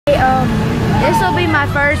this will be my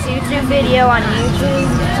first YouTube video on YouTube.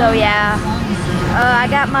 So yeah, I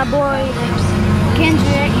got my boy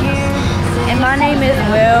Kendrick here, and my name is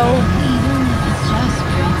Will.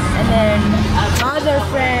 And then my other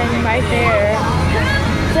friend right there.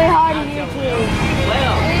 Say hi to YouTube.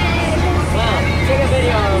 Well, take a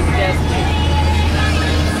video of Destiny.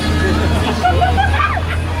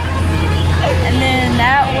 And then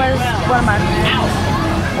that was one of my friends.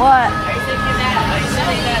 What? Are you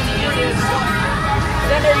sending that to YouTube?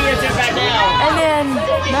 Send it to YouTube right now. And then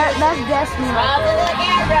that's Destiny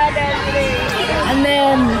right there. And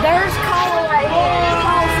then there's Cole right here.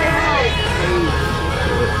 Cole, say hi.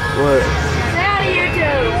 What? Say hi to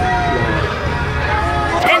YouTube.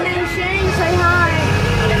 And then Shane, say hi.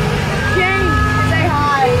 Shane, say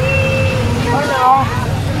hi. Oh no.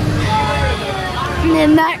 And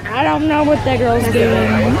then that, I don't know what that girl's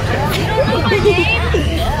doing.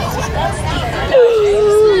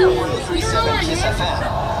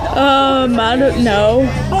 I don't know.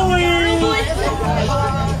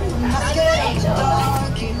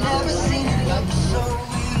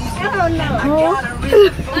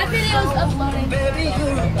 My video's uploading.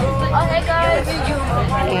 Oh, hey guys.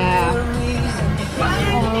 Yeah.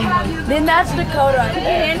 Then that's Dakota right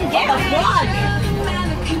there.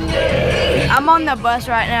 I'm on the bus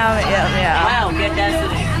right now. Yeah. Wow, get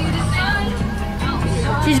Destiny.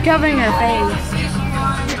 She's covering her face.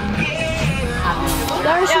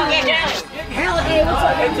 There she is. Hey, what's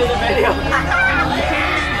up? Into the video.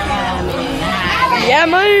 Yeah,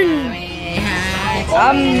 man.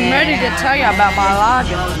 I'm ready to tell you about my life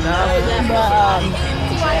and stuff. But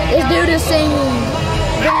this dude is singing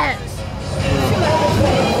dance.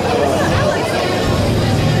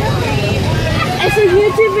 It's a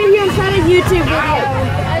YouTube video inside a YouTube video.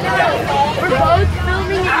 We're both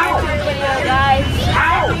filming a YouTube video, guys.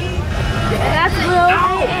 And that's Will.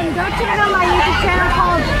 And go check out my YouTube channel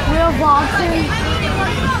called Will Vlogson.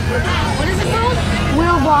 What is it called?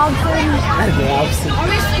 Will Vlogson. Are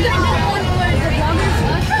we still gonna do one where the vloggers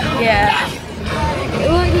us? Yeah.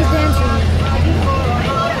 Look, he's dancing.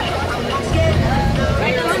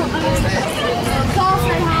 Saul,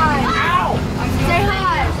 say hi. Say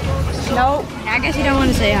hi. Nope. I guess you don't want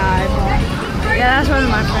to say hi. But yeah, that's one of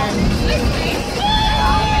my friends.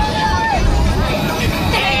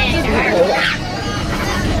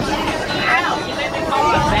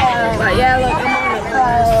 But yeah, look, I'm on the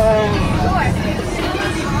bus.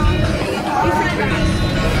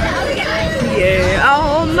 Yeah.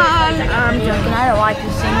 Oh man, I'm joking. I don't like to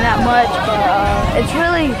sing that much, but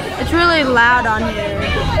it's really loud on here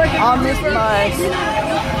on this bus.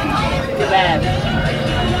 Too bad.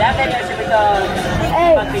 That video should be called.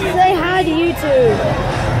 Hey, say hi to YouTube.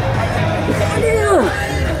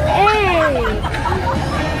 Hey,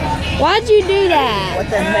 why'd you do that? What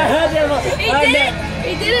the hell?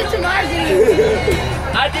 He did it to my video.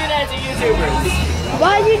 I do that to YouTubers.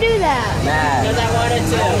 Why'd you do that? Because I wanted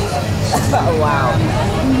to. Wow.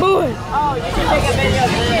 Boy. Oh, you should take a video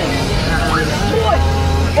of this.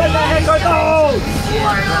 What the heck are those?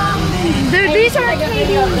 Dude, these are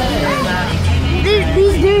KDs.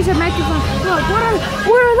 These dudes are making fun. Look, what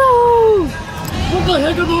are those? What the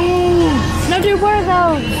heck are those? No, dude, what are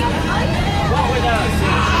those? What were those?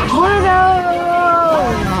 What are those?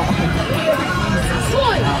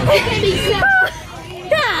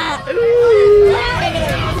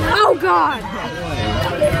 Oh God!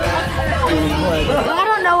 I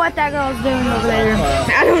don't know what that girl's doing over there.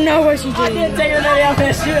 I don't know what she's doing. I didn't take a video of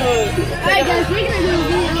this shoe. Alright guys, we're gonna do a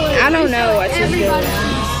video. I don't know what she's doing. Everybody.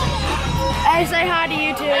 Hey, say hi to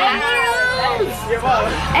YouTube. You're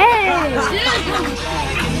welcome. Hey!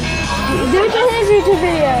 Do it to his YouTube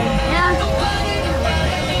video. Yeah.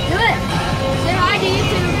 Do it. Say hi to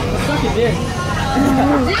YouTube. Suck it, dude.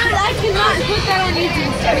 Dude, I cannot put that on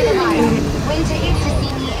YouTube.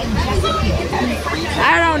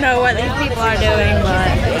 I don't know what these people are doing, but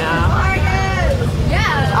yeah.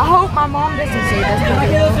 Yeah. I hope my mom doesn't see this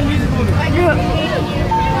video.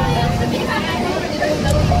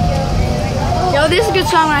 Yo, this is a good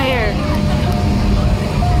song right here.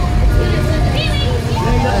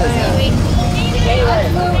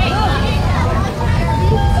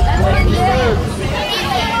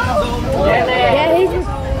 Yeah, he's just,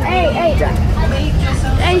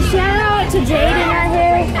 hey, shout out to Jaden right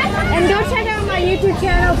here. And go check out my YouTube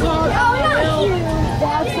channel called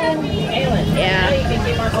Vlogson. Yeah.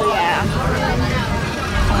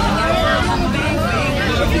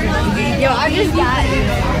 Yo, I just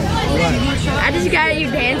got you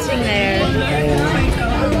dancing there.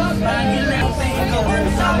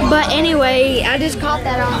 But anyway, I just caught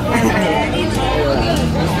that on camera.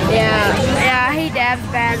 Yeah, he dabs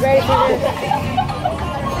bad. Ready for this?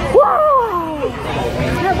 Whoa!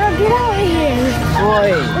 No, bro, get out of here.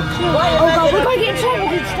 Boy. Oh God, we're gonna get in trouble.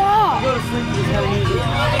 Dude, stop.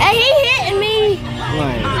 Hey, he hitting me.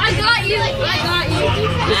 I got you.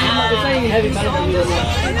 This ain't even heavy metal for you.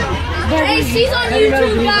 Hey, she's on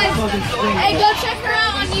YouTube, guys. Hey, go check her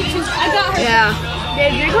out on YouTube. I got her. Yeah.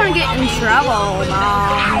 Dude, you're gonna get in trouble,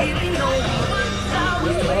 Mom.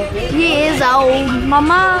 He is old.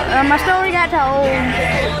 My story got told.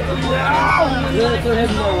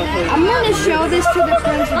 I'm gonna show this to the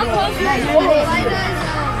principal.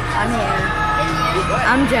 I'm here.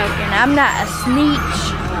 I'm joking. I'm not a snitch.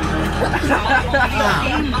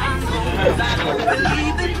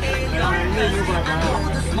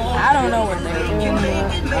 I don't know what they're doing.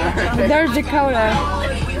 But there's Dakota.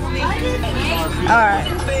 Alright.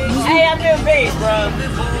 Hey, I'm doing bass, bro.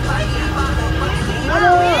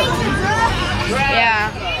 Yeah.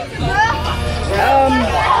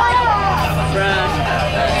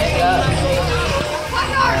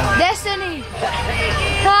 Destiny.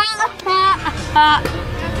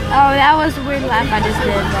 Oh, that was a weird laugh I just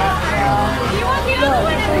did.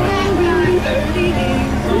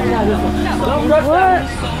 What?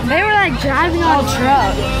 They were like driving on a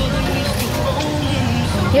truck.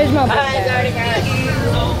 Here's my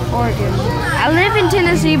Oregon. I live in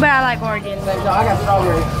Tennessee, but I like Oregon. I got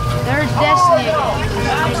strawberry. There's Destiny.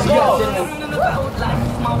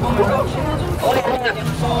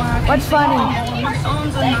 What's funny?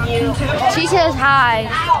 She says hi.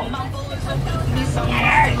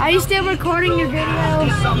 Are you still recording your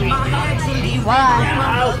videos? Why?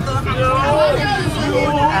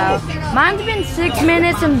 Mine's been 6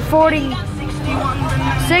 minutes and 40.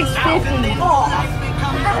 6:50.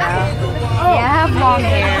 Yeah, I have long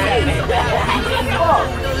hair.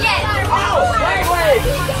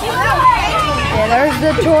 Yeah, there's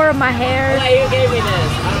the tour of my hair. Hey, who gave me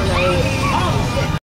this?